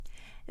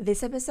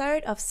This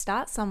episode of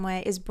Start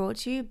Somewhere is brought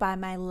to you by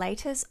my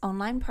latest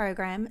online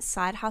program,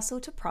 Side Hustle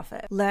to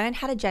Profit. Learn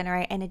how to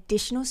generate an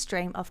additional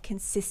stream of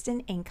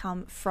consistent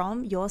income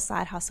from your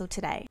side hustle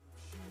today.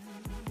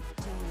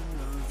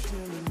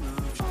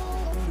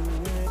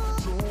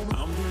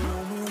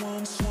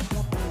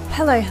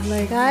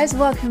 Hello guys,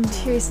 welcome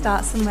to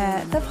Start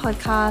Somewhere, the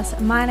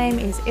podcast. My name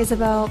is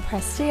Isabel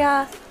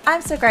Prestia.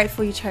 I'm so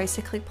grateful you chose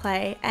to click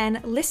play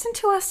and listen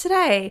to us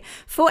today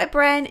for a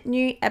brand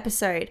new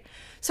episode.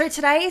 So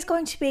today is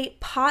going to be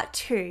part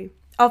 2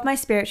 of my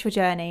spiritual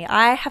journey.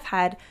 I have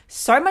had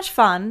so much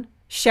fun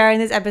sharing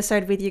this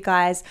episode with you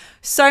guys.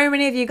 So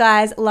many of you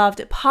guys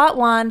loved part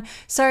 1.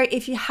 So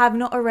if you have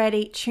not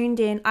already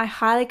tuned in, I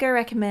highly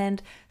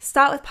recommend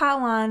start with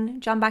part 1,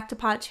 jump back to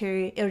part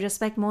 2. It'll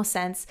just make more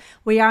sense.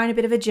 We are in a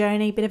bit of a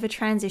journey, bit of a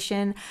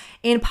transition.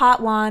 In part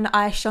 1,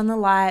 I shone the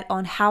light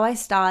on how I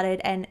started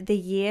and the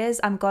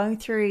years I'm going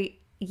through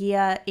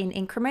year in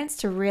increments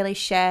to really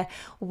share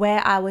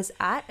where I was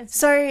at.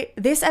 So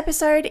this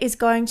episode is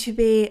going to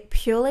be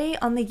purely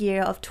on the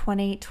year of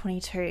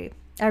 2022.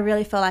 I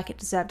really feel like it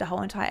deserved a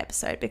whole entire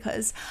episode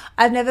because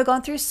I've never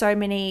gone through so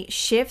many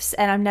shifts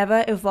and I've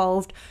never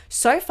evolved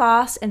so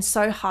fast and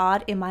so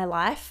hard in my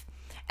life.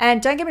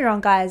 And don't get me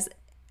wrong, guys,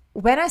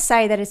 when I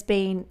say that it's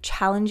been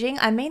challenging,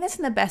 I mean this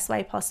in the best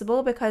way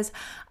possible because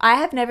I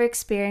have never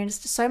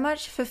experienced so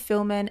much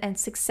fulfillment and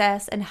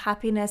success and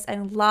happiness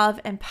and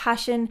love and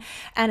passion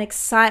and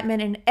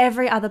excitement and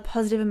every other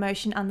positive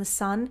emotion under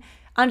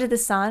the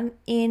sun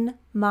in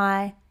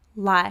my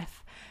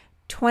life.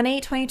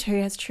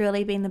 2022 has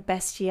truly been the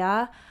best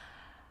year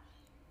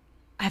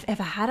I've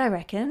ever had, I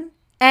reckon.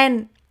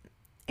 And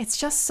it's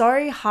just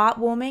so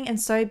heartwarming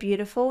and so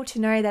beautiful to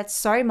know that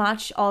so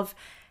much of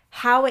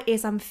how it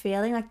is I'm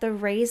feeling, like the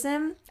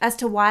reason as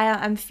to why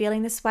I'm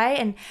feeling this way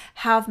and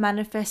how I've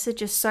manifested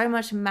just so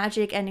much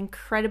magic and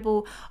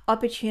incredible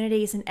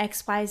opportunities in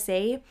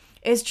XYZ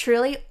is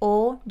truly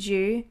all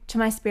due to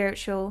my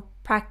spiritual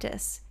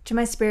practice, to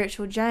my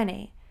spiritual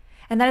journey.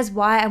 And that is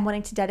why I'm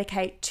wanting to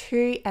dedicate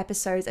 2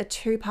 episodes, a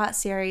 2-part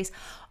series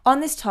on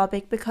this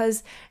topic,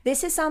 because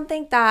this is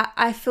something that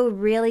I feel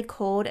really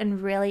called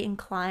and really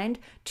inclined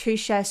to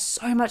share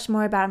so much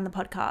more about on the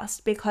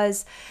podcast,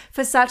 because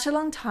for such a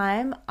long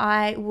time,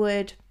 I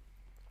would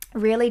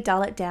really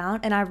dull it down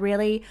and I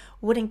really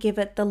wouldn't give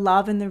it the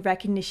love and the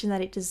recognition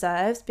that it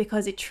deserves,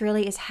 because it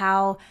truly is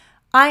how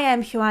I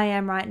am who I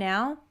am right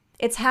now.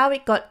 It's how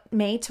it got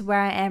me to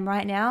where I am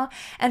right now.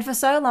 And for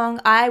so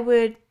long, I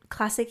would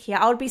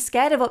be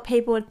scared of what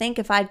people would think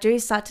if I do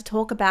start to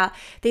talk about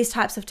these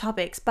types of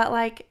topics. But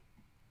like,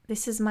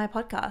 this is my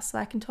podcast, so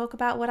I can talk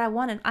about what I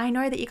want. And I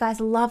know that you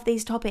guys love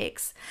these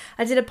topics.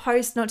 I did a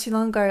post not too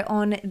long ago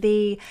on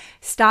the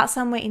Start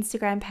Somewhere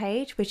Instagram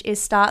page, which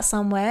is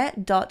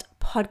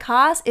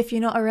startsomewhere.podcast. If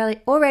you're not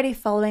already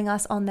following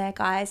us on there,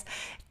 guys,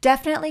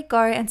 definitely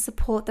go and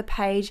support the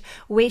page.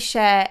 We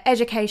share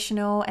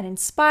educational and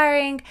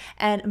inspiring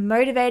and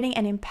motivating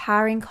and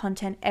empowering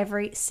content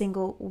every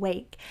single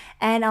week.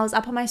 And I was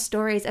up on my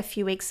stories a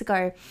few weeks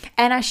ago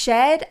and I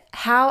shared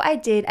how I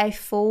did a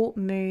full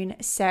moon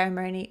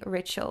ceremony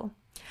ritual.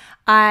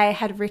 I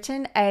had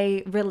written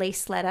a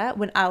release letter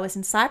when I was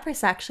in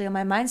Cyprus, actually, on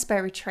my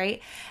Mindspo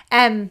retreat.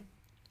 And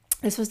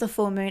this was the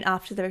full moon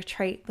after the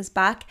retreat was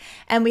back,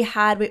 and we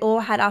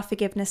all had our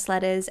forgiveness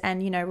letters,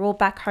 and we're all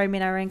back home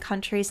in our own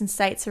countries and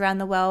states around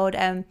the world,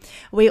 and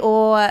we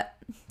all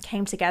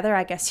came together,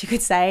 I guess you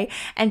could say,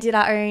 and did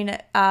our own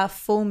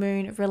full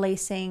moon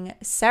releasing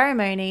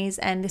ceremonies.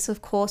 And this,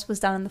 of course, was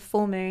done on the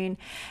full moon.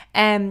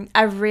 And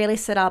I really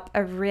set up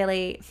I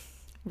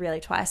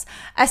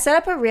set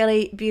up a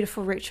really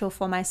beautiful ritual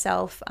for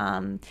myself.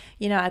 I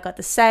got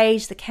the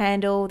sage, the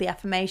candle, the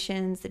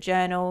affirmations, the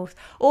journal,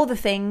 all the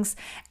things.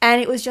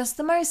 And it was just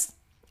the most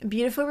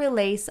beautiful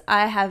release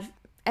I have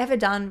ever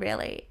done,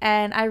 really.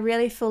 And I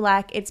really feel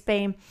like it's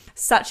been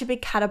such a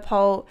big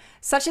catapult,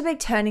 such a big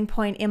turning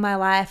point in my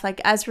life. Like,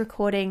 as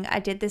recording, I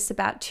did this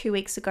about 2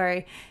 weeks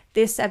ago.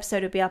 This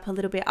episode will be up a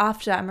little bit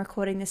after I'm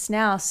recording this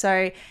now.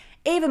 So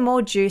even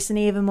more juice and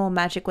even more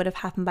magic would have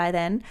happened by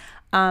then.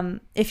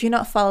 If you're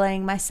not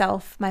following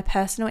myself, my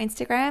personal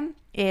Instagram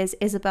is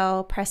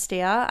Isabel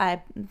Prestia.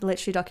 I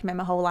literally document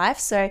my whole life.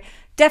 So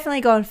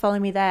definitely go and follow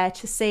me there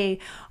to see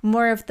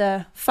more of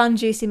the fun,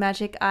 juicy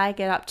magic I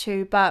get up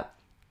to. But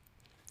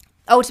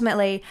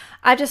ultimately,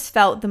 I just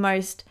felt the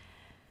most,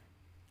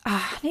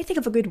 I need to think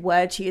of a good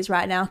word to use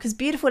right now, because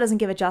beautiful doesn't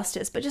give it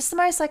justice, but just the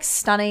most like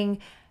stunning,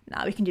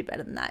 we can do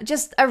better than that.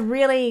 Just a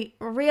really,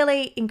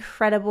 really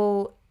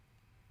incredible,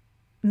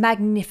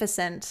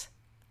 magnificent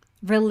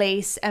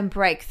release and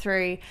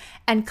breakthrough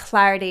and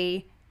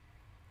clarity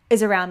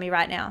is around me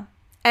right now.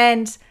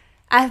 And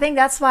I think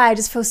that's why I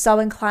just feel so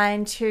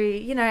inclined to,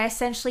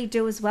 essentially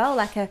do as well,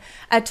 like a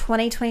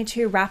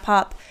 2022 wrap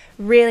up,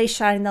 really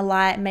shining the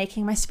light,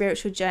 making my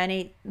spiritual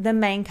journey the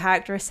main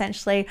character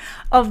essentially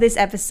of this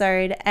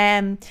episode.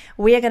 And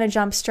we are going to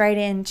jump straight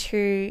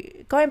into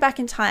going back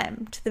in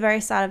time to the very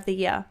start of the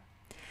year.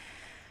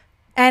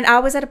 And I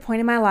was at a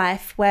point in my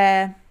life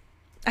where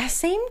I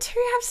seem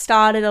to have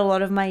started a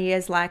lot of my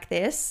years like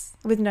this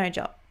with no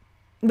job,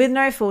 with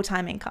no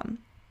full-time income.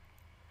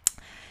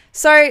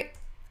 So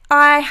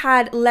I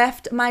had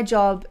left my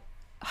job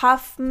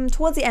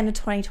towards the end of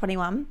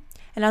 2021,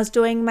 and I was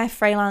doing my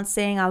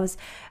freelancing.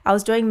 I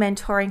was doing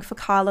mentoring for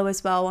Carlo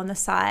as well on the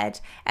side.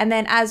 And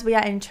then as we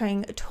are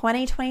entering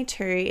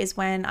 2022 is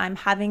when I'm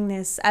having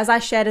this, as I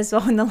shared as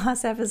well in the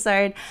last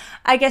episode,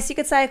 I guess you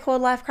could say a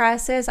quarter life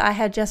crisis. I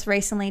had just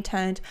recently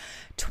turned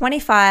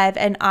 25,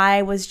 and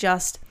I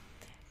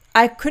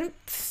couldn't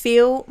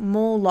feel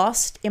more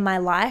lost in my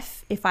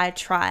life if I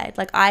tried.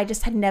 Like, I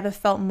just had never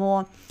felt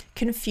more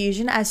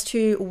confusion as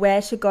to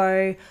where to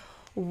go,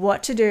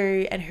 what to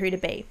do, and who to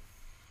be.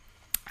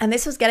 And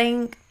this was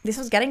getting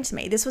to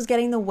me. This was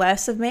getting the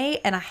worst of me,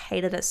 and I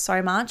hated it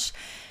so much.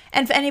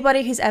 And for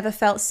anybody who's ever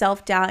felt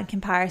self-doubt and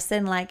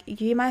comparison, like,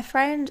 you, my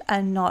friend,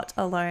 are not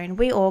alone.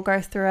 We all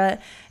go through it.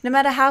 No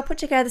matter how put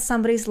together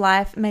somebody's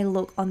life may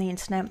look on the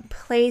internet,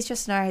 please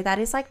just know that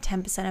is like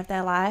 10% of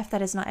their life.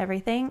 That is not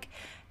everything.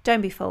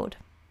 Don't be fooled,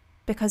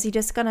 because you're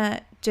just going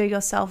to do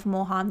yourself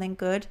more harm than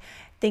good,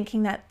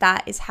 thinking that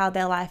that is how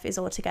their life is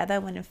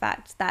altogether, when in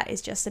fact that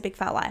is just a big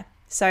fat lie.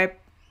 So,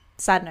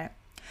 side note.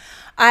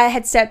 I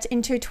had stepped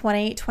into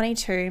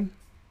 2022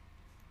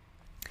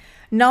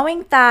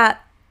 knowing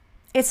that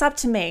it's up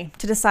to me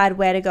to decide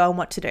where to go and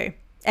what to do.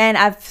 And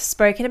I've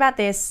spoken about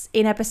this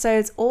in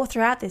episodes all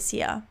throughout this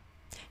year,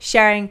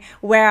 sharing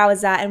where I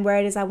was at and where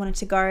it is I wanted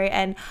to go.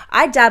 And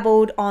I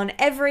dabbled on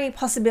every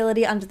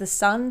possibility under the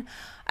sun.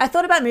 I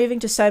thought about moving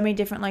to so many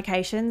different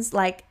locations,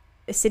 like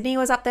Sydney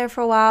was up there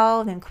for a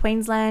while, then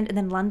Queensland, and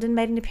then London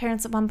made an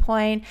appearance at one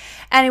point.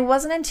 And it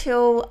wasn't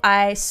until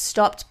I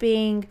stopped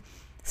being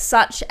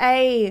such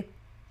a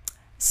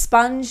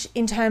sponge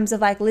in terms of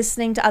like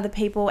listening to other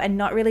people and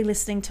not really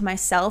listening to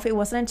myself. It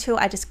wasn't until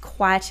I just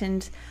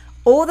quietened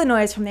all the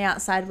noise from the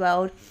outside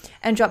world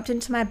and dropped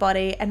into my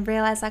body and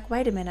realized, like,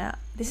 wait a minute,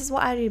 this is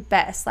what I do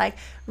best. Like,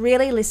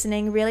 really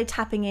listening, really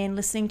tapping in,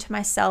 listening to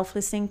myself,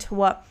 listening to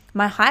what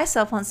my higher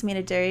self wants me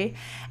to do,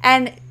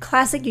 and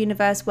classic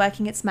universe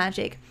working its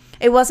magic.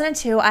 It wasn't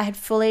until I had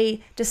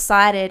fully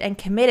decided and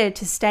committed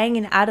to staying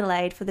in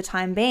Adelaide for the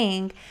time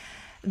being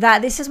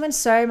that this is when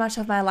so much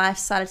of my life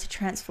started to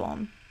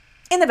transform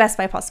in the best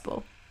way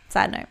possible.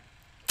 Side note.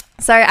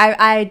 So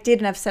I did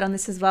an episode on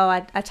this as well.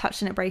 I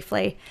touched on it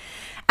briefly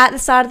at the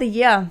start of the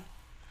year,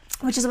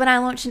 which is when I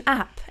launched an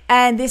app.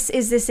 And this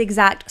is this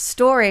exact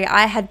story.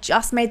 I had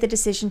just made the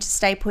decision to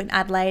stay put in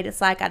Adelaide. It's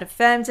like I'd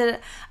affirmed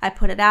it. I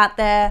put it out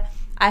there.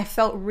 I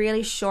felt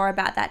really sure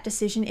about that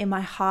decision in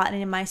my heart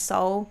and in my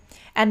soul.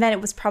 And then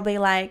it was probably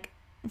like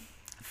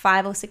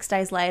 5 or 6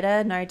 days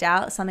later, no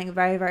doubt, something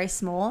very, very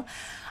small,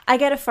 I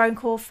get a phone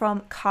call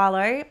from Carlo.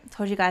 I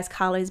told you guys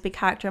Carlo is a big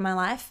character in my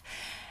life.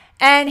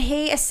 And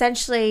he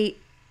essentially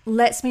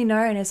lets me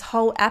know in his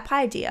whole app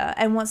idea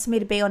and wants me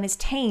to be on his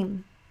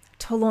team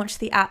to launch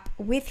the app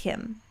with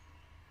him.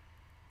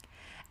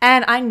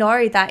 And I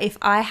know that if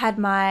I had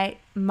my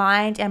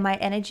mind and my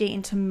energy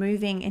into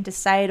moving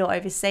interstate or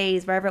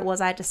overseas, wherever it was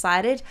I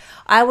decided,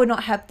 I would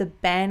not have the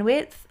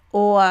bandwidth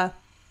or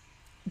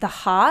the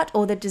heart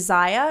or the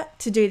desire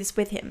to do this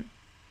with him.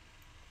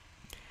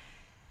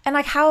 And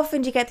like, how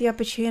often do you get the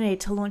opportunity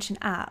to launch an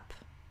app,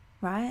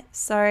 right?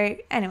 So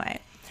anyway,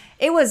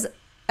 it was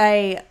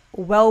a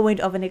whirlwind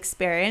of an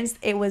experience.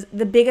 It was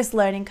the biggest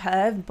learning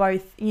curve,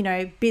 both,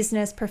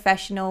 business,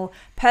 professional,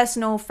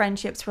 personal,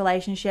 friendships,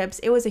 relationships.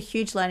 It was a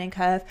huge learning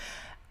curve.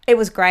 It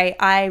was great.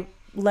 I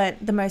learned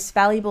the most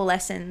valuable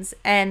lessons.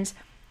 And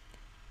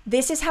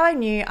this is how I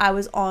knew I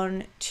was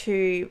on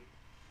to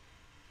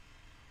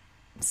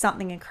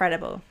something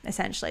incredible,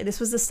 essentially.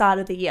 This was the start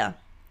of the year.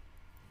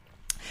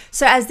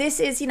 So as this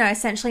is,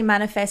 essentially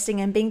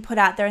manifesting and being put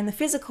out there in the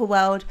physical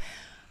world,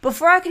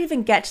 before I could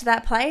even get to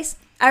that place,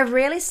 I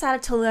really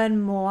started to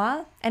learn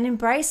more and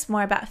embrace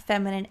more about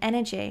feminine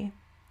energy.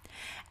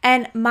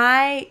 And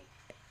my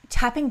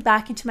tapping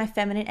back into my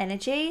feminine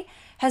energy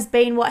has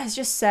been what has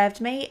just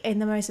served me in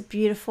the most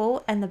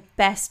beautiful and the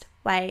best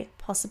way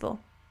possible.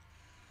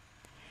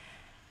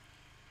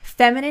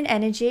 Feminine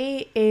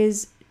energy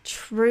is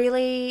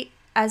truly,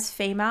 as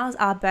females,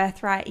 our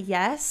birthright,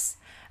 yes.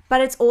 But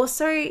it's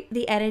also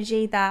the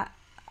energy that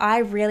I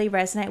really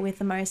resonate with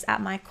the most at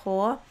my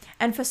core.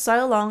 And for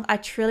so long, I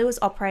truly was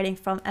operating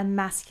from a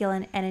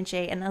masculine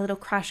energy, and a little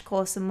crash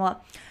course on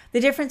what the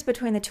difference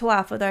between the two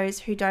are for those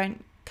who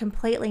don't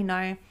completely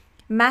know.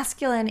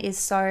 Masculine is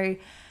so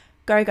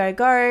go, go,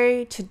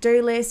 go,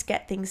 to-do list,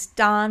 get things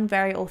done,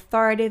 very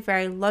authoritative,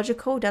 very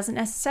logical, doesn't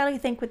necessarily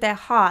think with their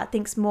heart,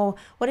 thinks more,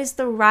 what is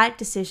the right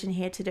decision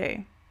here to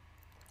do?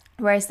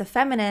 Whereas the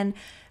feminine,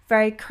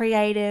 very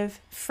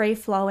creative,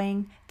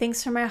 free-flowing,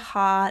 thinks from her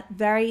heart,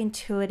 very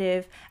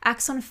intuitive,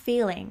 acts on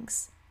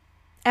feelings.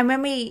 And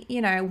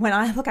when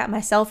I look at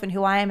myself and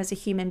who I am as a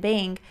human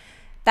being,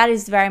 that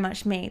is very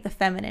much me, the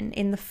feminine,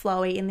 in the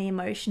flowy, in the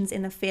emotions,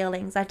 in the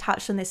feelings. I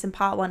touched on this in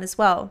part 1 as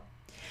well.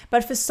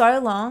 But for so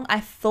long, I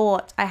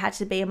thought I had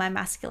to be in my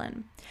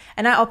masculine.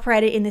 And I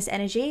operated in this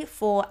energy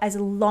for as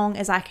long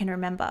as I can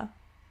remember.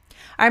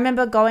 I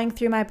remember going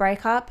through my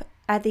breakup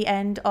at the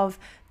end of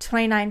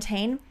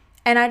 2019.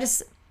 And I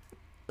just,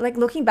 like,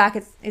 looking back,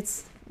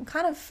 it's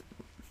kind of,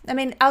 I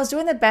mean, I was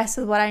doing the best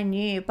with what I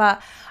knew,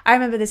 but I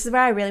remember this is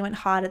where I really went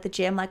hard at the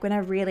gym. Like when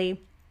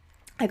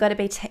I got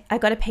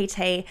a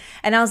PT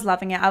and I was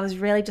loving it. I was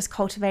really just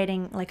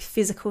cultivating like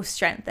physical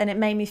strength, and it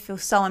made me feel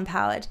so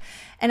empowered.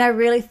 And I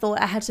really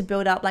thought I had to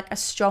build up like a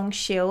strong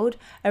shield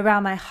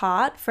around my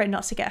heart for it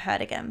not to get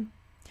hurt again.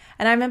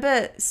 And I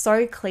remember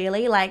so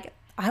clearly, like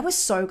I was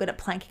so good at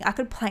planking. I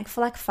could plank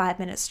for like 5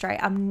 minutes straight.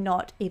 I'm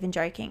not even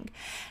joking.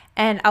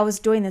 And I was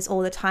doing this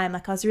all the time.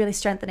 Like I was really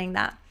strengthening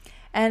that.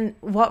 And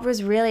what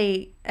was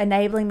really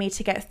enabling me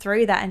to get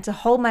through that and to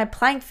hold my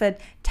plank for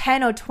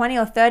 10 or 20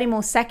 or 30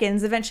 more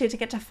seconds, eventually to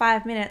get to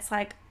 5 minutes,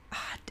 like,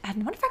 I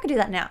wonder if I could do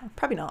that now.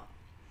 Probably not.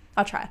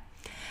 I'll try.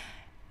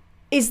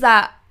 Is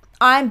that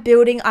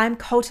I'm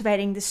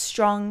cultivating this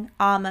strong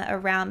armor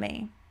around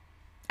me.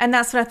 And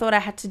that's what I thought I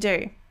had to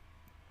do.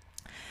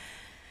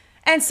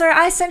 And so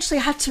I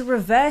essentially had to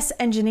reverse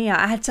engineer.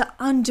 I had to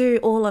undo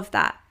all of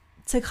that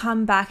to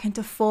come back and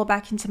to fall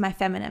back into my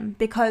feminine,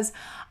 because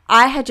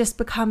I had just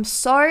become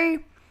so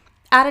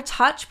out of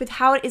touch with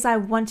how it is I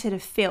wanted to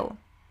feel.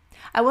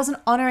 I wasn't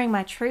honoring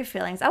my true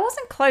feelings. I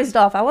wasn't closed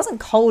off. I wasn't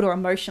cold or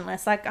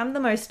emotionless. Like I'm the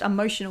most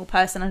emotional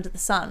person under the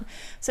sun.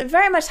 So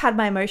very much had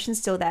my emotions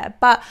still there,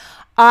 but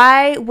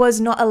I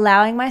was not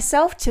allowing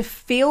myself to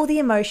feel the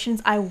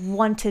emotions I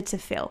wanted to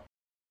feel.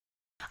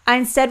 I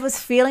instead was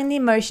feeling the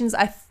emotions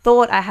I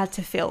thought I had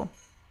to feel.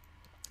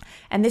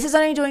 And this is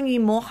only doing you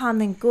more harm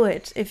than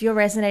good if you're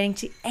resonating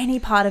to any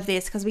part of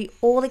this, because we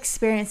all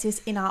experience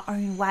this in our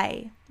own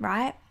way,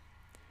 right?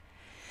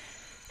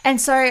 And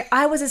so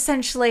I was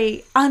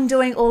essentially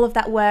undoing all of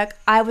that work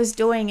I was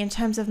doing in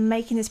terms of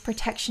making this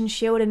protection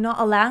shield and not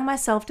allowing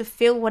myself to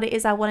feel what it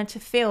is I wanted to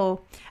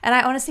feel. And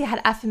I honestly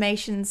had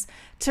affirmations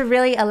to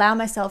really allow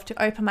myself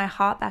to open my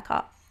heart back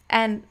up.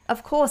 And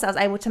of course, I was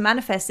able to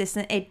manifest this,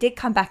 and it did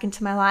come back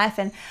into my life,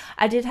 and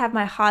I did have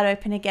my heart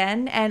open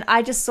again, and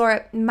I just saw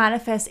it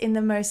manifest in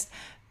the most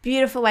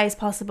beautiful ways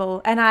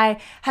possible. And I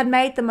had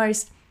made the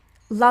most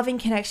loving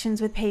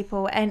connections with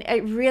people, and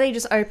it really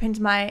just opened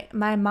my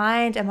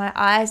mind and my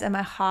eyes and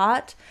my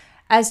heart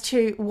as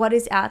to what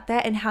is out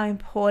there and how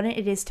important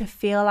it is to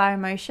feel our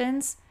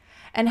emotions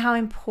and how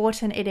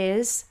important it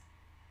is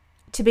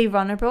to be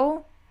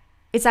vulnerable.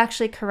 It's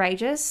actually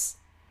courageous.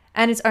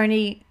 And it's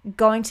only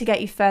going to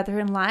get you further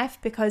in life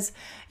because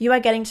you are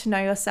getting to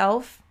know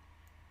yourself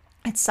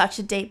at such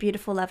a deep,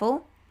 beautiful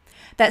level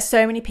that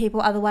so many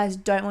people otherwise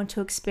don't want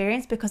to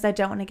experience because they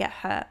don't want to get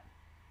hurt.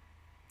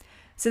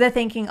 So they're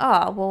thinking,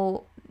 oh,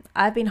 well,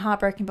 I've been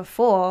heartbroken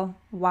before.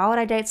 Why would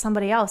I date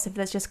somebody else if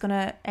that's just going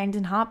to end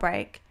in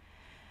heartbreak?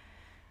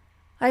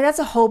 Like that's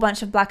a whole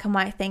bunch of black and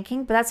white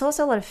thinking, but that's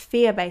also a lot of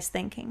fear-based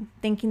thinking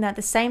that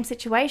the same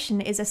situation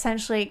is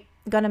essentially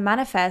going to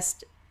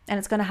manifest and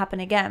it's going to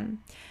happen again.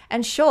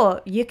 And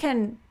sure, you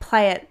can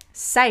play it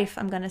safe,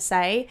 I'm going to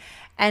say,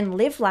 and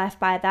live life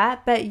by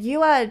that, but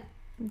you are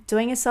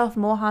doing yourself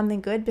more harm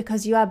than good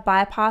because you are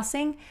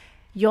bypassing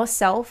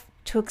yourself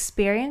to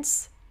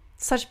experience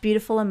such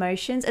beautiful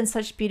emotions and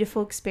such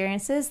beautiful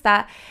experiences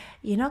that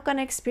you're not going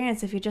to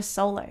experience if you're just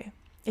solo.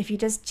 If you're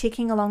just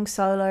ticking along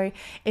solo,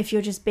 if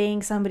you're just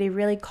being somebody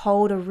really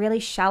cold or really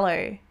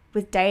shallow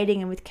with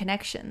dating and with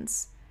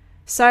connections.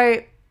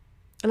 So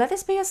let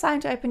this be a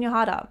sign to open your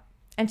heart up.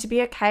 And to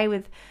be okay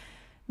with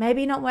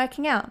maybe not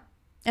working out,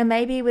 and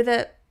maybe with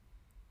it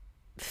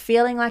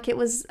feeling like it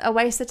was a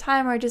waste of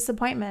time or a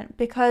disappointment,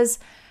 because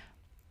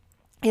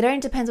it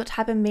only depends what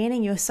type of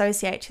meaning you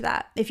associate to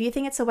that. If you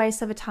think it's a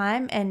waste of a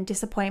time and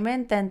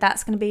disappointment, then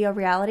that's going to be your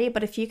reality.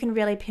 But if you can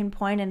really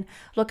pinpoint and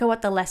look at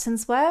what the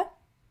lessons were,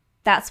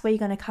 that's where you're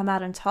going to come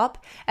out on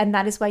top, and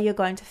that is where you're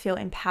going to feel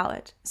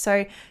empowered.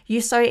 So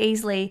you so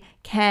easily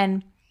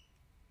can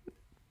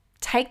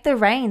take the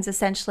reins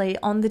essentially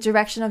on the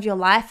direction of your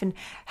life and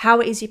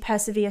how it is you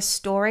persevere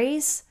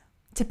stories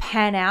to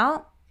pan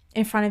out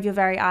in front of your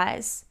very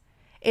eyes.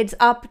 It's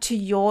up to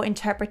your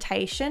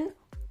interpretation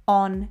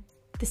on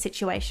the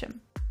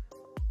situation.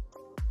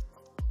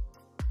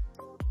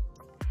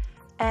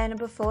 And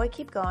before we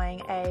keep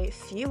going, a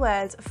few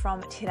words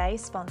from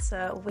today's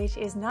sponsor, which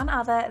is none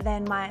other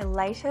than my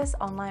latest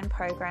online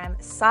program,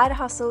 Side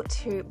Hustle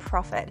to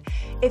Profit.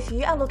 If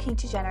you are looking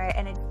to generate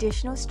an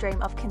additional stream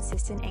of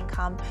consistent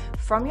income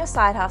from your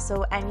side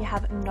hustle and you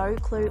have no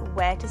clue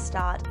where to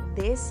start,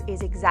 this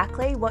is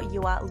exactly what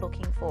you are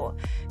looking for.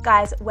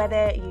 Guys,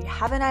 whether you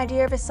have an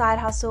idea of a side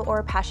hustle or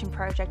a passion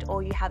project,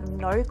 or you have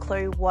no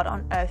clue what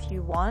on earth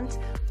you want,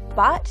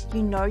 but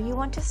you know you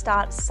want to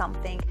start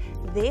something,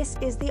 this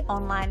is the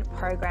online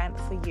program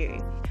for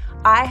you.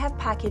 I have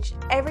packaged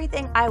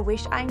everything I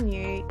wish I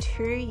knew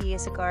 2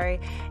 years ago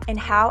and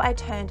how I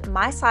turned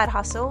my side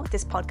hustle,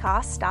 this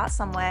podcast, Start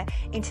Somewhere,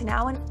 into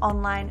now an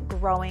online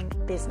growing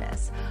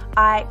business.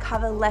 I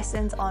cover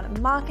lessons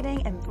on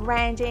marketing and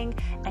branding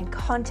and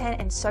content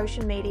and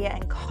social media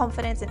and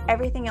confidence and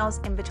everything else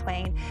in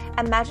between.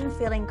 Imagine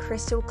feeling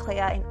crystal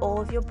clear in all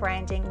of your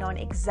branding, knowing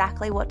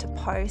exactly what to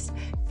post,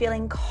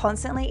 feeling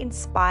constantly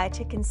inspired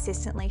to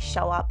consistently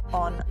show up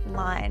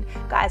online.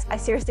 Guys, I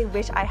seriously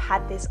wish I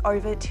had this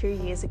over 2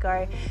 years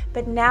ago,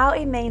 but now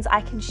it means I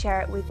can share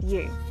it with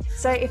you.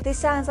 So if this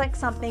sounds like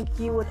something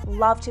you would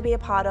love to be a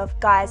part of,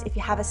 guys, if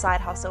you have a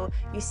side hustle,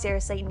 you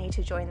seriously need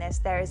to join this.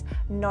 There is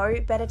no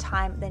better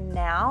time than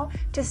now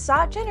to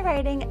start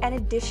generating an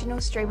additional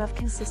stream of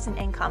consistent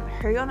income.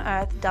 Who on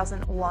earth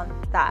doesn't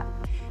want that?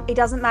 It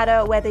doesn't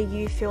matter whether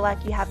you feel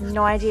like you have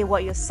no idea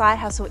what your side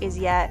hustle is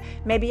yet.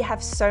 Maybe you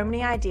have so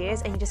many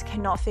ideas and you just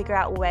cannot figure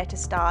out where to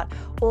start,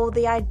 or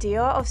the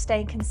idea of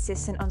staying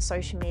consistent on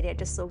social media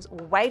just looks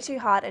way too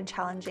hard and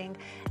challenging.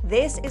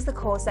 This is the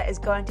course that is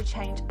going to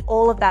change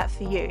all of that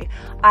for you.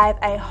 I have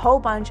a whole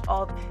bunch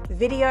of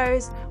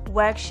videos,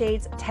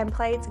 worksheets,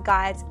 templates,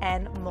 guides,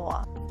 and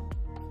more.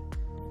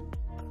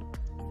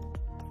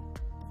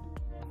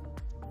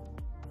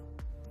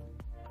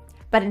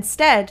 But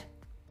instead,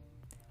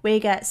 we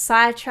get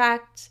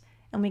sidetracked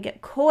and we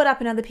get caught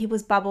up in other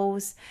people's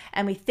bubbles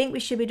and we think we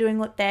should be doing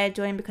what they're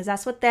doing because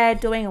that's what they're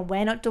doing and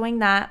we're not doing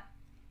that.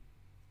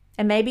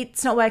 And maybe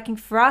it's not working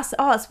for us.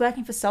 Oh, it's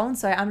working for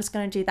so-and-so. I'm just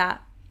going to do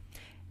that.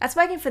 That's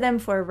working for them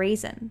for a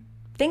reason.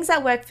 Things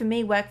that work for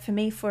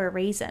me for a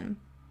reason.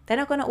 They're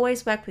not going to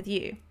always work with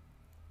you.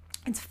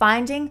 It's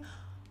finding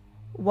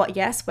what,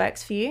 yes,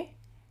 works for you,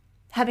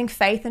 having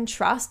faith and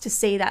trust to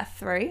see that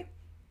through.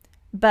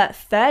 But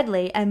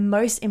thirdly, and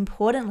most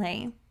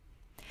importantly,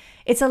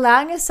 it's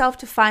allowing yourself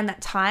to find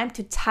that time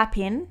to tap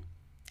in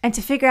and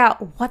to figure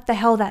out what the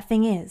hell that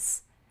thing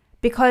is.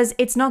 Because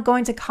it's not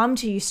going to come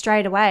to you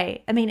straight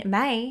away. I mean, it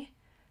may,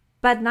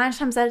 but 9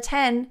 times out of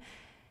 10,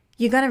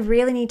 you're going to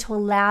really need to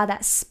allow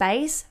that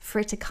space for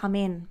it to come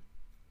in.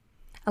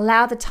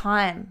 Allow the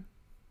time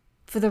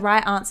for the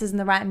right answers and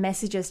the right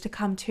messages to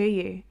come to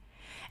you.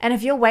 And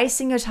if you're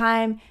wasting your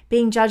time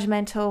being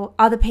judgmental,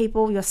 other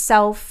people,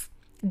 yourself,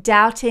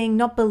 doubting,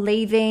 not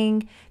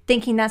believing,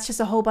 thinking that's just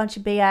a whole bunch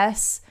of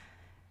BS,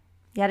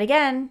 yet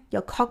again,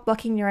 you're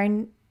cock-blocking your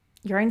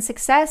own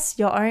success,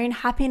 your own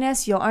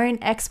happiness, your own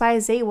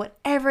XYZ,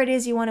 whatever it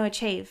is you want to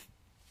achieve.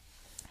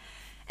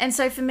 And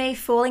so for me,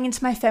 falling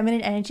into my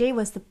feminine energy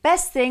was the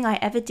best thing I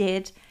ever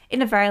did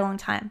in a very long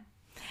time.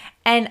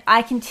 And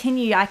I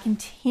continue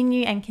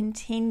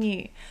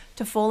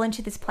to fall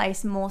into this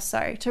place more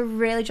so, to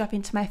really drop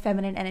into my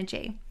feminine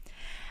energy.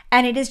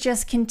 And it is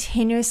just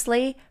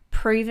continuously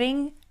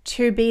proving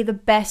to be the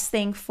best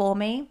thing for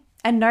me,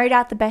 and no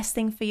doubt the best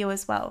thing for you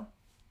as well.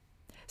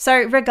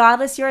 So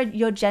regardless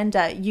your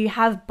gender, you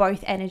have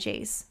both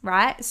energies,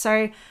 right?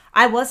 So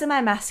I was in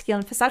my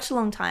masculine for such a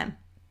long time.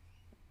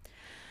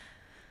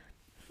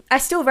 I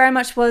still very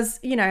much was,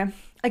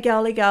 a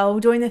girly girl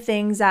doing the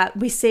things that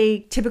we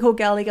see typical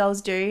girly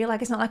girls do.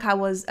 Like, it's not like I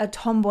was a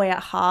tomboy at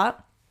heart.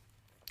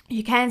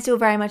 You can still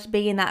very much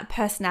be in that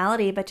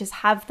personality, but just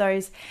have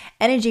those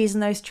energies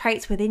and those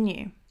traits within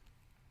you.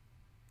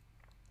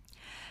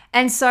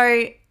 And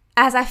so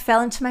as I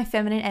fell into my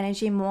feminine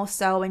energy more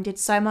so and did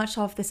so much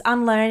of this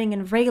unlearning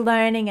and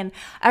relearning, and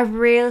I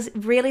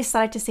really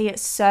started to see it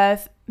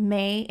serve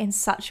me in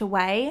such a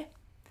way,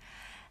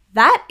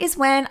 that is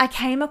when I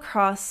came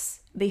across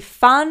the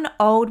fun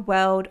old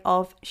world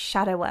of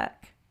shadow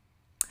work.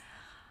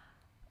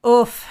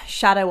 Oof,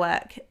 shadow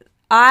work.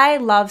 I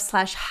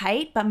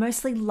love/hate, but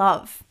mostly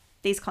love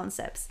these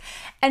concepts.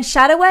 And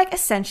shadow work,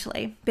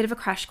 essentially, bit of a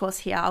crash course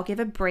here. I'll give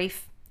a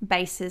brief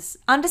basis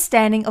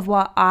understanding of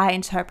what I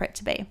interpret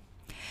to be.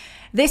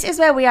 This is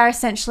where we are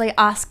essentially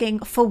asking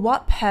for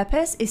what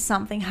purpose is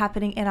something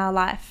happening in our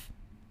life.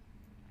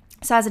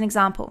 So as an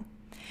example,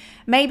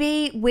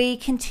 maybe we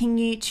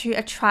continue to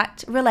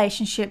attract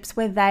relationships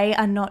where they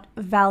are not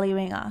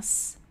valuing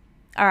us.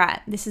 All right,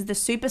 this is the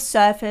super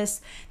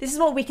surface. This is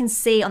what we can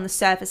see on the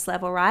surface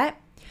level, right?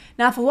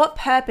 Now, for what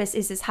purpose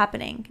is this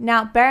happening?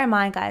 Now, bear in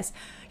mind, guys,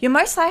 you're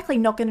most likely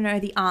not going to know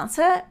the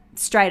answer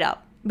straight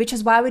up, which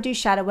is why we do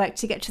shadow work,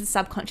 to get to the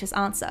subconscious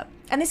answer.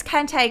 And this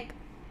can take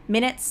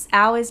minutes,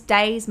 hours,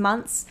 days,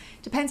 months,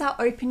 depends how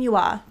open you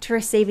are to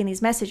receiving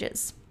these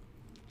messages.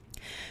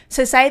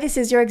 So say this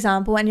is your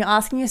example and you're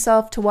asking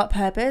yourself to what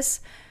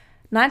purpose.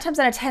 9 times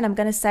out of 10, I'm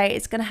going to say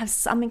it's going to have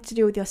something to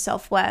do with your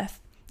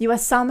self-worth. You are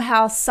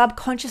somehow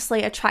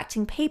subconsciously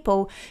attracting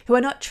people who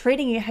are not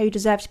treating you how you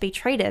deserve to be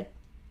treated.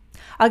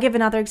 I'll give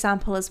another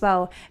example as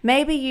well.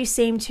 Maybe you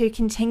seem to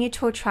continue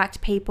to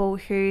attract people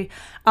who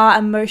are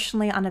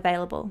emotionally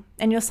unavailable,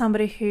 and you're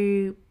somebody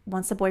who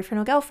wants a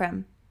boyfriend or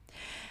girlfriend.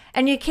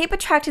 And you keep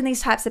attracting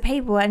these types of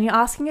people and you're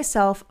asking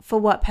yourself, for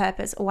what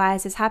purpose? Why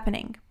is this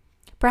happening?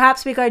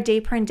 Perhaps we go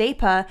deeper and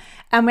deeper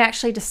and we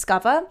actually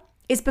discover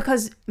it's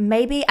because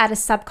maybe at a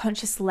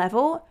subconscious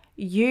level,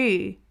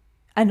 you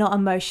are not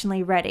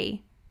emotionally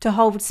ready to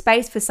hold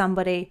space for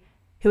somebody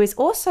who is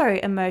also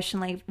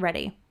emotionally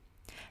ready.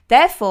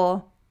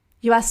 Therefore,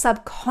 you are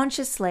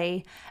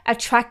subconsciously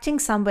attracting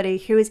somebody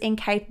who is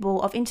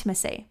incapable of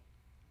intimacy.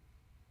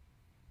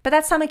 But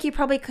that's something you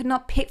probably could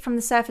not pick from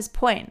the surface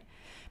point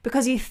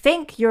because you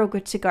think you're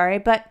good to go,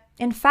 but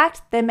in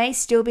fact, there may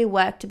still be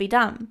work to be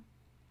done.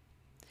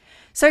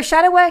 So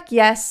shadow work,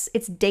 yes,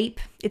 it's deep,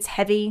 it's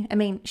heavy. I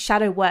mean,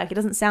 shadow work, it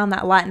doesn't sound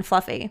that light and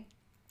fluffy.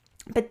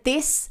 But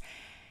this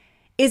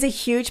is a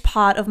huge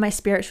part of my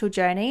spiritual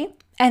journey.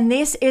 And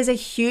this is a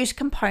huge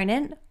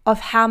component of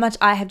how much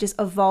I have just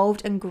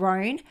evolved and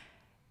grown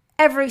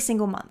every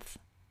single month.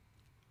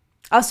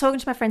 I was talking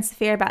to my friend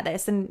Sophia about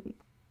this, and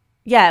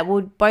yeah,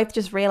 we'll both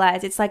just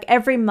realize it's like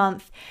every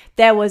month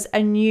there was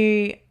a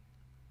new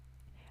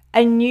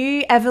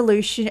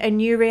evolution, a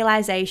new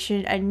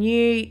realization, a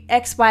new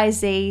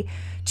XYZ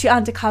to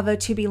uncover,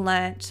 to be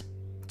learnt,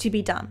 to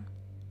be done.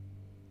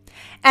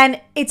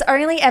 And it's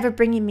only ever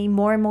bringing me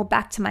more and more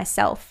back to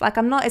myself. Like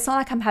it's not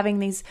like I'm having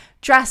these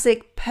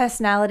drastic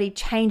personality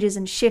changes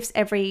and shifts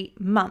every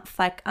month.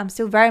 Like I'm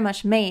still very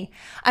much me.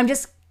 I'm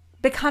just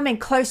becoming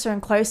closer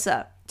and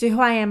closer to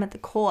who I am at the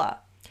core.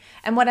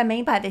 And what I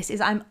mean by this is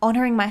I'm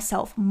honoring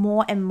myself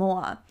more and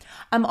more.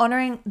 I'm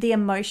honoring the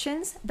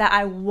emotions that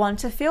I want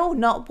to feel,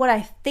 not what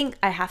I think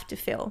I have to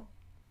feel.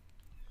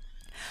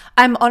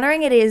 I'm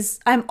honoring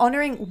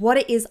what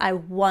it is I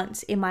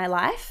want in my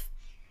life.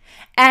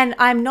 And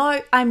I'm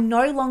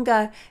no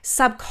longer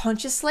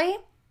subconsciously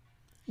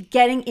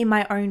getting in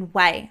my own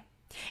way.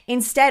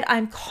 Instead,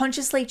 I'm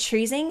consciously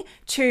choosing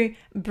to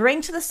bring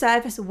to the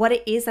surface what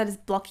it is that is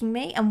blocking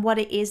me and what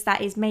it is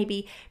that is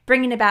maybe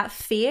bringing about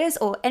fears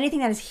or anything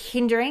that is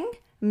hindering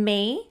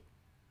me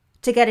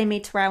to getting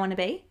me to where I want to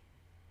be.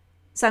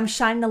 So I'm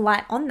shining the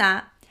light on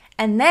that.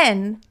 And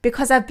then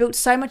because I've built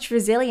so much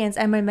resilience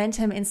and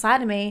momentum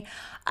inside of me,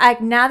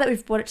 now that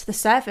we've brought it to the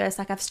surface,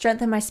 like I've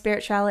strengthened my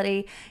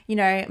spirituality,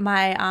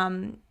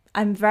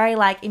 I'm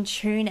very in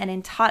tune and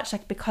in touch,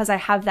 because I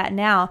have that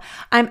now,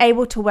 I'm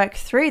able to work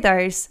through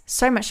those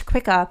so much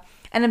quicker.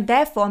 And then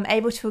therefore I'm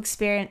able to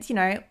experience,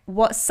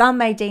 what some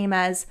may deem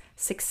as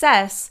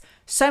success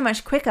so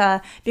much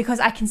quicker because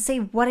I can see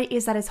what it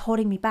is that is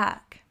holding me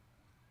back.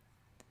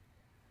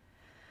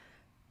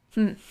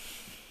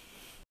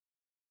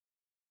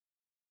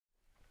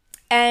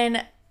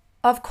 And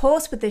of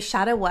course, with this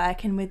shadow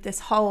work and with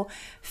this whole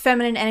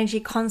feminine energy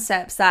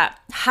concepts that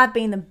have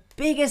been the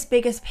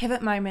biggest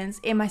pivot moments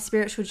in my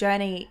spiritual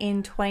journey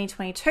in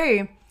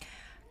 2022,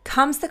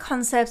 comes the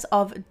concepts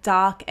of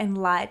dark and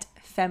light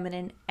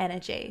feminine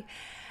energy.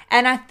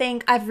 And I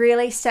think I've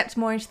really stepped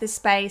more into this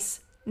space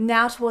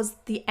now towards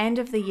the end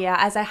of the year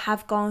as I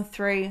have gone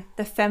through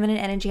the feminine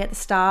energy at the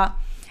start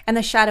and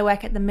the shadow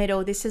work at the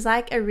middle. This is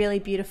a really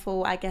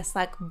beautiful,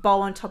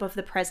 bow on top of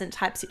the present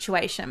type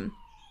situation,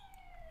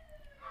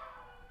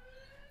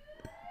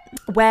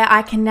 where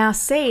I can now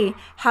see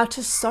how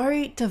to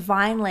so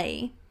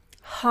divinely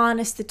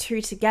harness the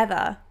two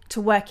together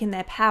to work in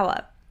their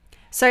power.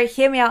 So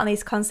hear me out on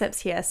these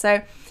concepts here.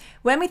 So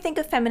when we think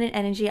of feminine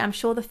energy, I'm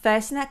sure the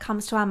first thing that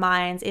comes to our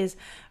minds is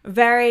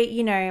very,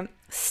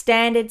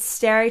 standard,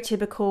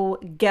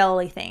 stereotypical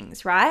girly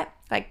things, right?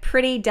 Like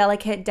pretty,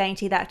 delicate,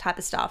 dainty, that type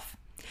of stuff.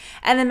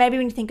 And then maybe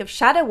when you think of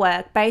shadow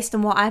work, based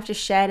on what I've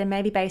just shared and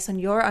maybe based on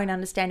your own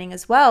understanding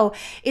as well,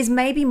 is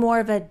maybe more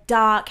of a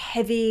dark,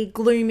 heavy,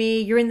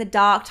 gloomy, you're in the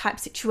dark type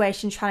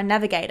situation trying to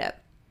navigate it.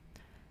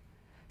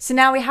 So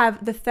now we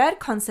have the third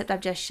concept I've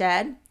just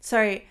shared.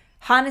 So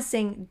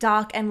harnessing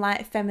dark and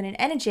light feminine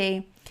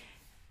energy.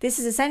 This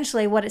is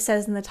essentially what it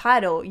says in the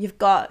title. You've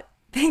got,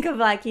 think of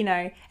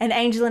an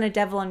angel and a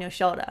devil on your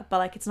shoulder,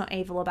 but it's not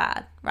evil or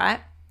bad, right?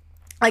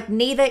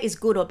 Neither is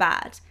good or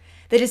bad.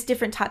 They're just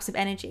different types of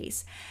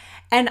energies.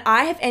 And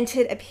I have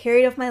entered a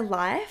period of my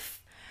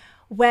life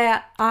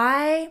where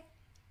I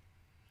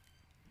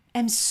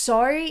am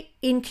so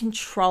in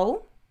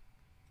control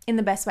in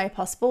the best way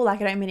possible. I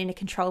don't mean in a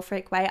control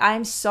freak way. I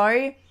am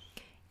so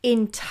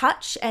in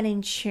touch and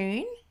in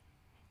tune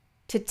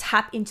to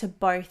tap into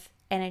both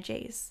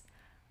energies.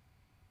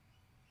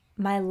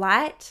 My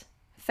light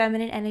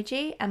feminine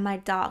energy and my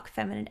dark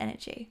feminine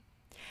energy.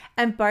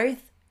 And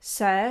both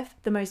serve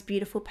the most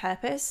beautiful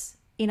purpose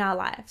in our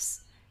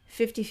lives.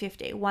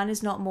 50-50. One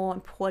is not more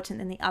important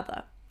than the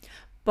other.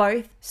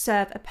 Both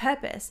serve a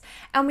purpose.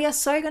 And we are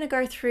so going to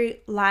go through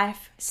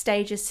life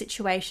stages,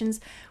 situations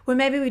where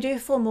maybe we do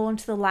fall more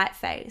into the light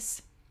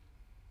phase.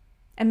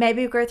 And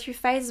maybe we go through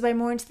phases way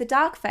more into the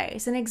dark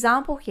phase. An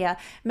example here,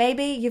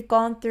 maybe you've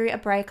gone through a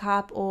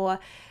breakup or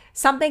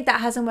something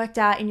that hasn't worked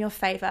out in your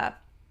favor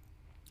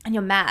and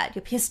you're mad,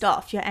 you're pissed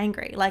off, you're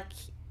angry.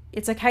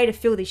 It's okay to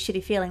feel these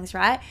shitty feelings,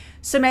 right?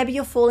 So maybe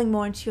you're falling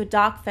more into your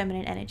dark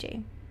feminine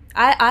energy.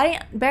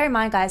 I bear in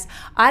mind, guys,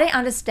 I didn't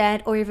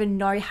understand or even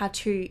know how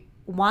to,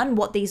 one,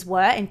 what these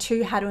were, and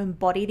two, how to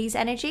embody these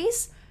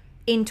energies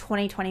in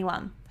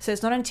 2021. So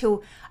it's not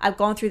until I've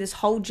gone through this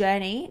whole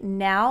journey,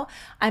 now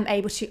I'm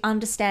able to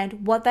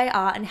understand what they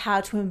are and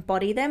how to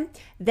embody them.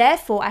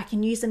 Therefore, I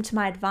can use them to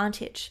my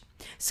advantage.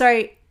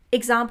 So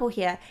example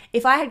here,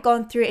 if I had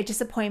gone through a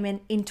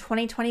disappointment in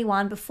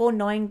 2021 before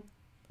knowing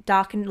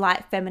dark and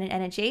light feminine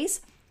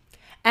energies.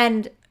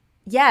 And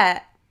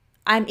yeah,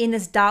 I'm in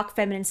this dark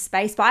feminine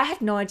space, but I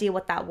had no idea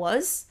what that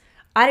was.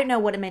 I didn't know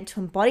what it meant to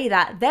embody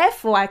that.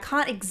 Therefore, I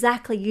can't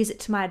exactly use it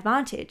to my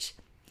advantage.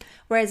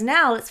 Whereas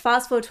now, let's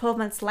fast forward 12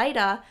 months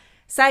later,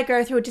 say I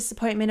go through a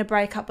disappointment, a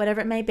breakup,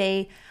 whatever it may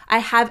be, I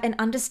have an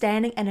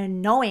understanding and a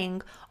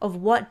knowing of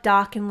what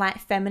dark and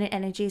light feminine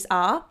energies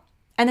are.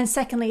 And then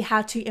secondly,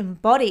 how to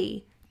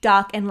embody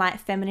dark and light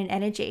feminine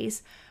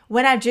energies.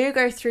 When I do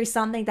go through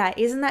something that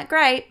isn't that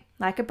great,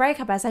 like a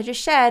breakup, as I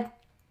just shared,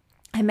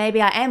 and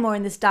maybe I am more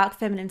in this dark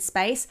feminine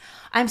space,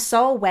 I'm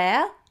so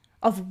aware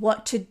of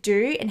what to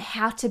do and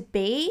how to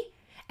be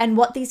and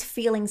what these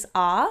feelings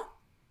are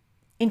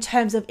in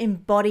terms of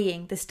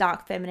embodying this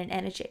dark feminine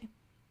energy.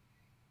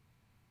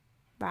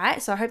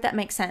 Right? So I hope that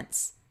makes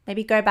sense.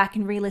 Maybe go back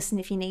and re-listen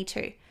if you need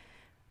to.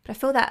 But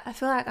I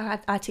feel like I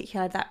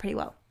articulated that pretty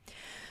well.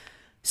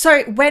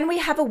 So when we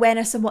have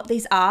awareness of what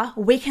these are,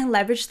 we can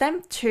leverage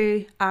them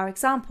to our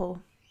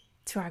example.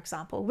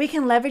 We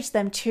can leverage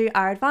them to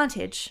our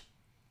advantage.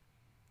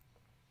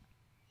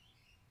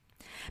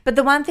 But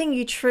the one thing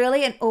you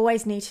truly and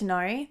always need to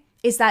know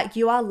is that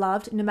you are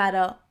loved no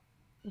matter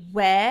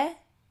where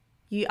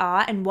you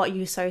are and what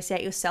you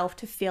associate yourself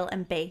to feel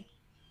and be.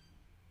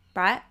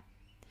 Right?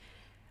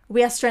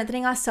 We are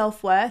strengthening our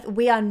self-worth.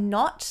 We are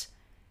not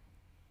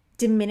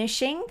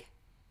diminishing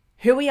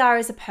who we are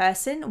as a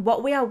person,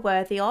 what we are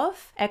worthy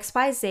of, X,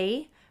 Y,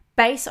 Z,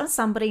 based on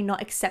somebody not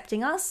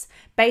accepting us,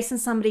 based on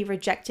somebody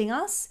rejecting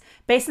us,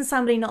 based on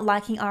somebody not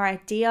liking our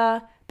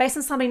idea, based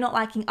on somebody not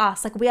liking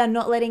us. Like, we are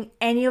not letting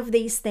any of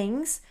these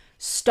things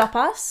stop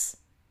us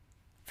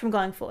from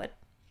going forward.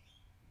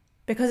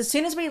 Because as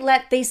soon as we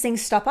let these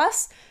things stop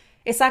us,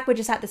 it's like we're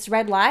just at this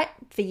red light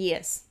for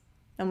years.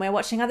 And we're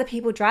watching other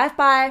people drive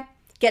by,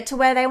 get to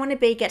where they want to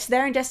be, get to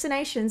their own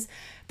destinations,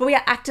 but we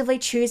are actively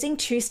choosing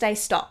to stay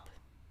stopped.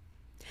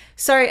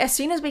 So as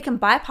soon as we can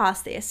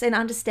bypass this and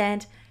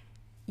understand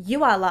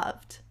you are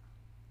loved,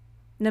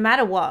 no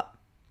matter what,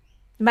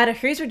 no matter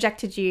who's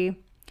rejected you,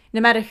 no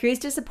matter who's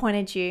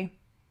disappointed you,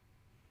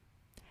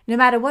 no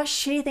matter what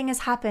shitty thing has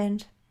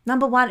happened,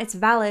 number one, it's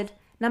valid.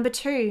 Number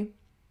two,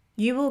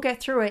 you will get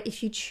through it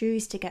if you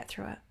choose to get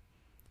through it,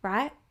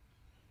 right?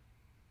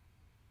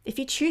 If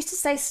you choose to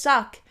stay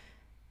stuck,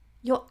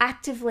 you're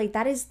actively,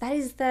 that is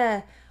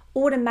the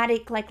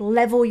automatic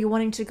level you're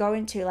wanting to go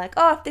into. Like,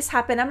 oh, if this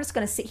happened, I'm just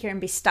going to sit here and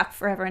be stuck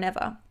forever and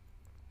ever.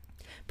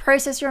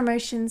 Process your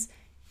emotions.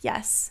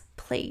 Yes,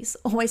 please,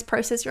 always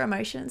process your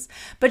emotions.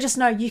 But just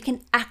know you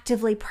can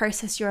actively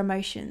process your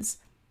emotions.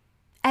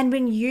 And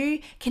when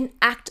you can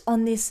act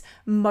on this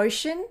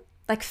motion,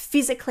 like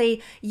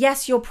physically,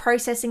 yes, you're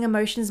processing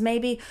emotions.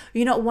 Maybe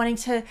you're not wanting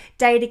to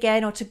date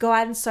again or to go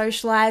out and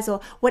socialize or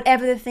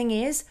whatever the thing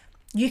is.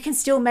 You can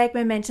still make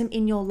momentum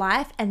in your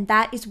life, and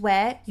that is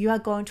where you are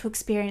going to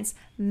experience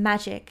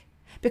magic,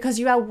 because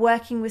you are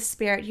working with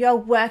spirit. You are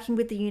working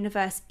with the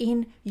universe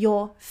in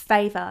your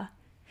favor.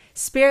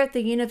 Spirit,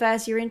 the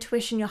universe, your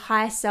intuition, your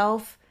higher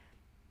self,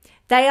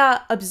 they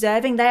are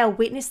observing, they are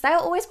witness, they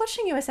are always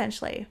watching you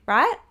essentially,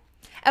 right?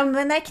 And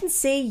when they can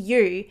see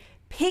you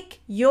pick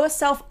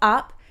yourself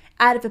up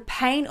out of a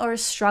pain or a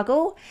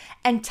struggle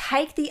and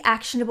take the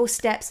actionable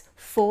steps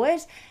forward,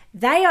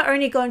 they are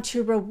only going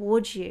to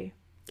reward you.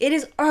 It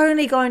is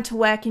only going to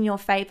work in your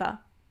favor.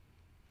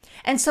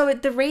 And so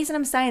the reason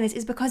I'm saying this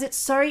is because it's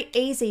so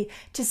easy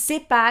to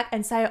sit back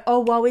and say, oh,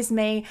 woe is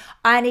me.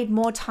 I need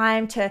more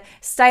time to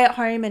stay at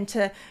home and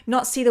to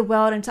not see the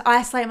world and to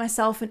isolate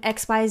myself and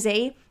X, Y,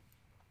 Z.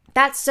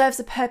 That serves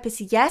a purpose,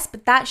 yes,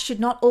 but that should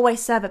not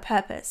always serve a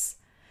purpose.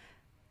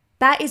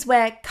 That is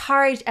where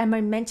courage and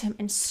momentum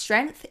and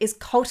strength is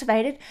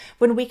cultivated,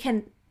 when we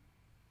can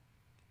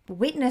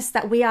witness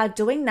that we are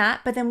doing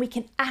that, but then we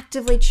can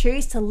actively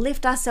choose to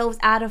lift ourselves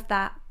out of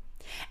that.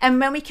 And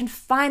when we can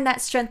find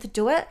that strength to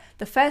do it,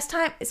 the first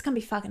time, it's going to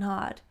be fucking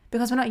hard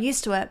because we're not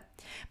used to it.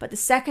 But the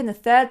second, the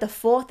third, the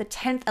fourth, the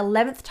 10th,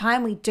 11th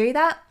time we do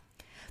that,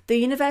 the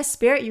universe,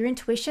 spirit, your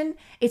intuition,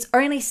 it's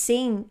only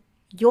seeing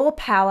your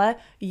power,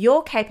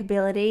 your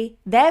capability.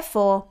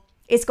 Therefore,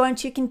 it's going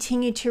to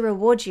continue to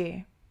reward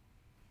you.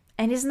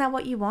 And isn't that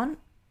what you want?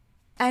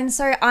 And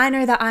so I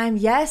know that I am,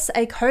 yes,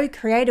 a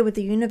co-creator with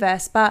the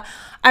universe, but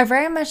I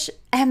very much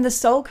am the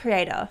sole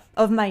creator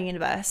of my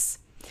universe.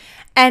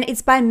 And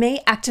it's by me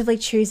actively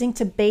choosing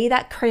to be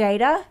that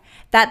creator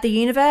that the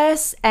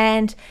universe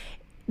and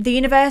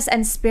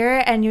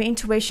spirit and your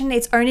intuition,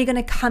 it's only going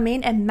to come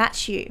in and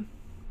match you.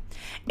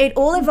 It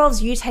all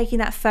involves you taking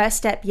that first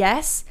step,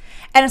 yes.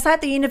 And it's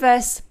like the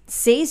universe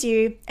sees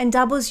you and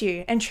doubles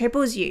you and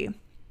triples you.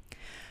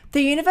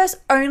 The universe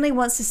only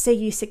wants to see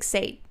you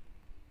succeed.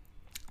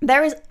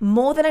 There is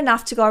more than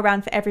enough to go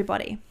around for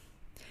everybody.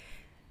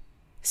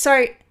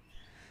 So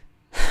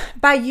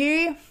by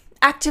you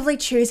actively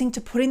choosing to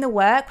put in the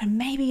work when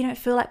maybe you don't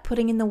feel like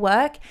putting in the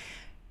work,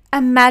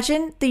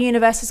 imagine the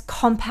universe's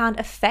compound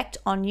effect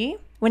on you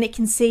when it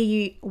can see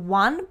you,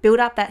 one, build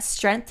up that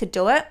strength to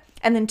do it,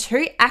 and then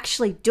two,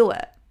 actually do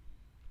it.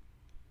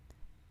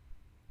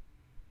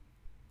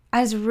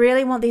 I just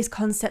really want these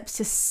concepts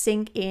to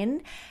sink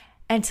in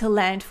and to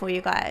land for you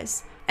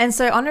guys. And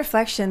so on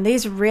reflection,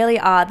 these really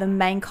are the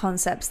main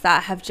concepts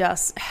that have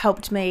just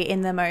helped me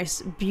in the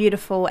most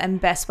beautiful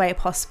and best way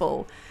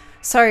possible.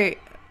 So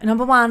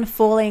number 1,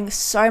 falling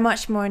so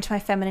much more into my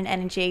feminine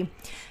energy.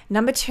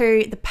 Number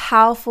 2, the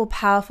powerful,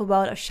 powerful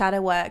world of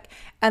shadow work.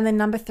 And then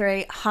number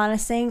 3,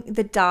 harnessing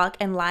the dark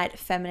and light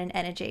feminine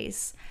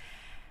energies.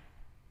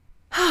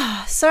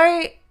 So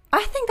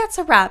I think that's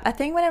a wrap. I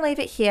think I'm going to leave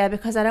it here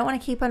because I don't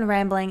want to keep on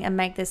rambling and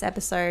make this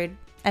episode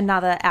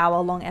another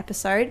hour-long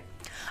episode.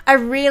 I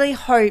really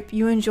hope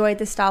you enjoyed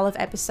this style of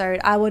episode.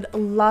 I would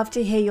love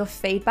to hear your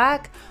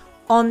feedback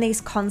on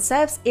these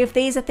concepts. If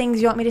these are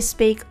things you want me to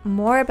speak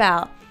more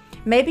about.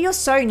 Maybe you're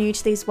so new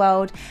to this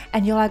world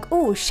and you're like,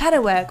 oh,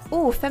 shadow work,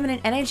 oh, feminine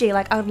energy.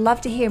 Like, I would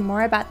love to hear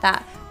more about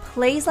that.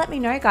 Please let me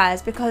know,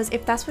 guys, because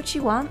if that's what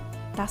you want,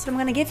 that's what I'm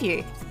going to give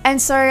you. And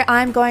so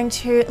I'm going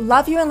to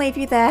love you and leave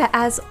you there.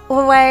 As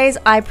always,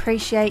 I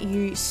appreciate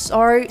you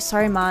so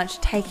much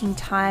taking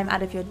time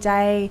out of your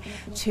day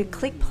to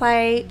click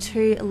play,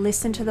 to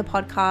listen to the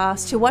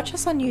podcast, to watch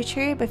us on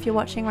YouTube if you're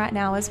watching right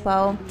now as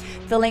well.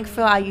 The link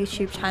for our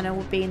YouTube channel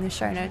will be in the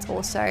show notes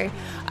also.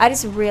 I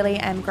just really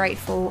am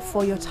grateful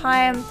for your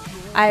time.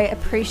 I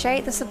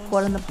appreciate the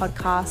support on the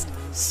podcast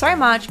so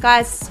much.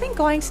 Guys, it's been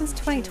going since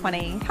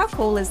 2020. How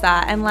cool is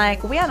that? And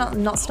like, we are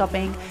not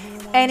stopping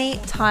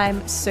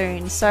anytime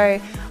soon. So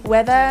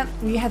whether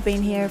you have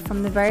been here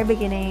from the very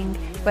beginning,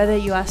 whether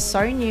you are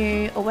so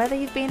new, or whether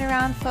you've been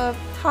around for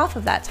half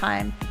of that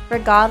time,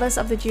 regardless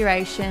of the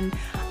duration,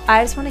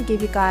 I just want to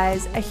give you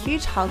guys a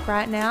huge hug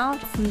right now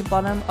from the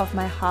bottom of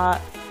my heart.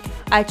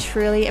 I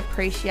truly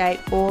appreciate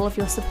all of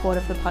your support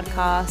of the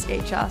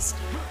podcast.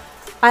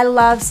 I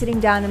love sitting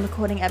down and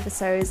recording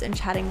episodes and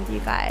chatting with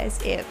you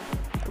guys. It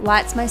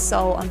lights my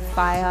soul on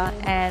fire,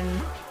 and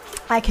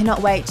I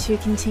cannot wait to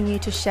continue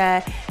to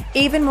share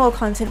even more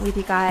content with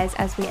you guys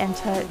as we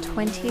enter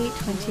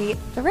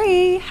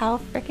 2023. How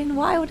freaking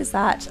wild is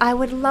that? I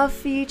would love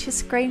for you to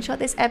screenshot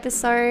this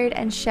episode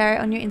and share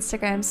it on your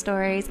Instagram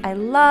stories. I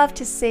love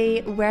to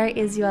see where it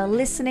is you are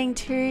listening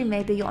to.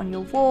 Maybe you're on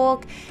your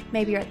walk,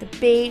 maybe you're at the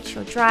beach,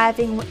 you're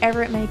driving,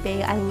 whatever it may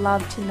be. I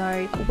love to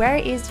know where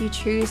it is you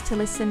choose to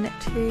listen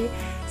to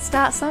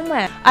Start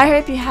Somewhere. I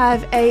hope you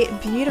have a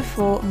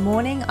beautiful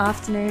morning,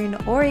 afternoon,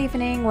 or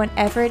evening,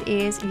 whenever it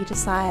is you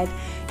decide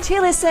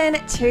to listen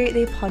to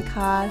the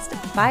podcast.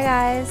 Bye,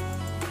 guys.